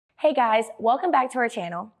Hey guys, welcome back to our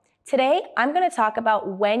channel. Today, I'm going to talk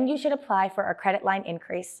about when you should apply for a credit line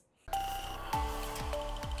increase.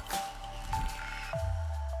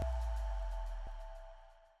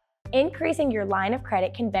 Increasing your line of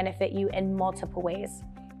credit can benefit you in multiple ways.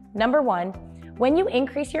 Number one, when you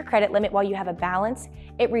increase your credit limit while you have a balance,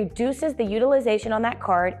 it reduces the utilization on that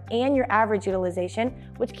card and your average utilization,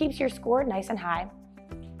 which keeps your score nice and high.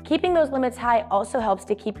 Keeping those limits high also helps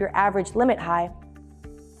to keep your average limit high.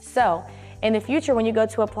 So, in the future, when you go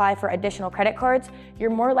to apply for additional credit cards, you're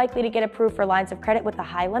more likely to get approved for lines of credit with a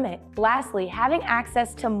high limit. Lastly, having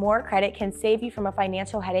access to more credit can save you from a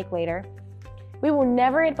financial headache later. We will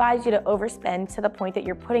never advise you to overspend to the point that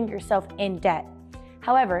you're putting yourself in debt.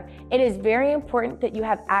 However, it is very important that you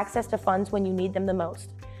have access to funds when you need them the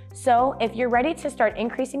most. So, if you're ready to start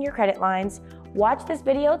increasing your credit lines, watch this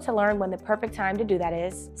video to learn when the perfect time to do that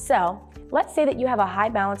is. So, let's say that you have a high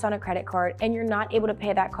balance on a credit card and you're not able to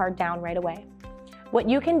pay that card down right away. What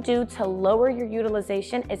you can do to lower your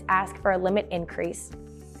utilization is ask for a limit increase.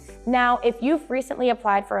 Now, if you've recently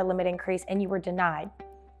applied for a limit increase and you were denied,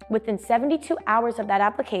 within 72 hours of that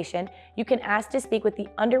application, you can ask to speak with the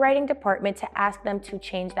underwriting department to ask them to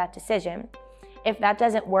change that decision. If that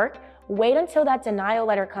doesn't work, wait until that denial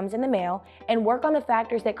letter comes in the mail and work on the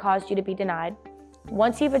factors that caused you to be denied.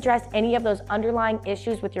 Once you've addressed any of those underlying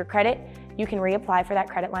issues with your credit, you can reapply for that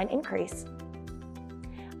credit line increase.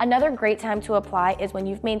 Another great time to apply is when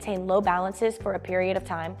you've maintained low balances for a period of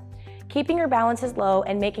time. Keeping your balances low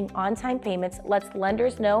and making on-time payments lets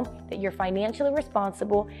lenders know that you're financially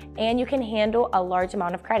responsible and you can handle a large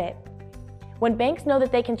amount of credit. When banks know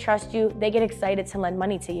that they can trust you, they get excited to lend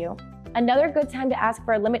money to you. Another good time to ask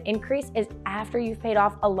for a limit increase is after you've paid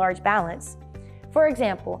off a large balance. For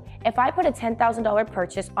example, if I put a $10,000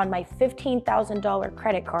 purchase on my $15,000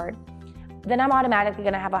 credit card, then I'm automatically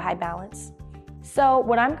going to have a high balance. So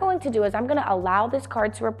what I'm going to do is I'm going to allow this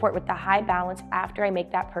card to report with the high balance after I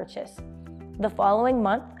make that purchase. The following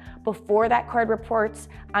month, before that card reports,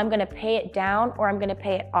 I'm going to pay it down or I'm going to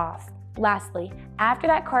pay it off. Lastly, after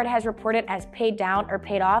that card has reported as paid down or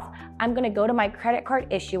paid off, I'm going to go to my credit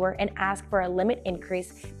card issuer and ask for a limit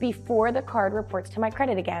increase before the card reports to my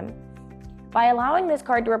credit again. By allowing this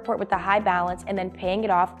card to report with the high balance and then paying it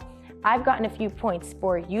off, I've gotten a few points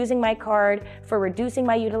for using my card, for reducing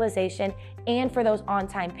my utilization, and for those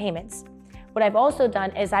on-time payments. What I've also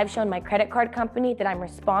done is I've shown my credit card company that I'm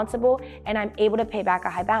responsible and I'm able to pay back a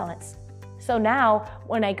high balance. So now,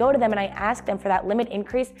 when I go to them and I ask them for that limit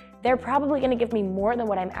increase, they're probably going to give me more than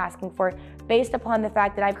what I'm asking for based upon the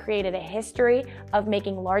fact that I've created a history of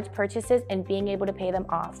making large purchases and being able to pay them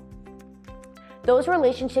off. Those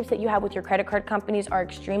relationships that you have with your credit card companies are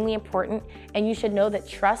extremely important, and you should know that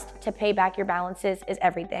trust to pay back your balances is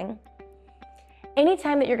everything.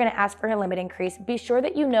 Anytime that you're going to ask for a limit increase, be sure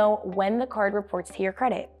that you know when the card reports to your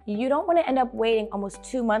credit. You don't want to end up waiting almost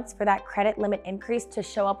 2 months for that credit limit increase to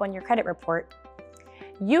show up on your credit report.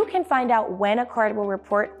 You can find out when a card will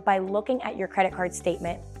report by looking at your credit card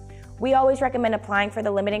statement. We always recommend applying for the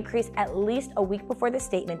limit increase at least a week before the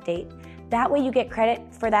statement date. That way you get credit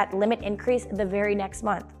for that limit increase the very next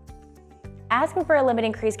month. Asking for a limit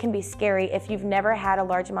increase can be scary if you've never had a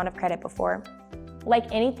large amount of credit before.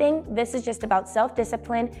 Like anything, this is just about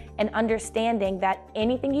self-discipline and understanding that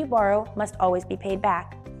anything you borrow must always be paid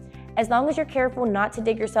back. As long as you're careful not to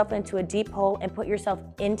dig yourself into a deep hole and put yourself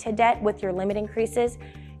into debt with your limit increases,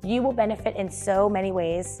 you will benefit in so many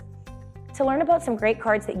ways. To learn about some great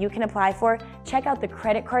cards that you can apply for, check out the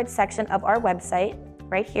credit card section of our website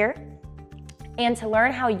right here. And to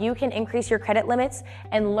learn how you can increase your credit limits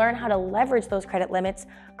and learn how to leverage those credit limits,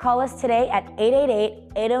 call us today at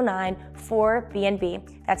 888-809-4BNB.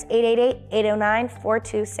 That's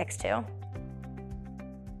 888-809-4262.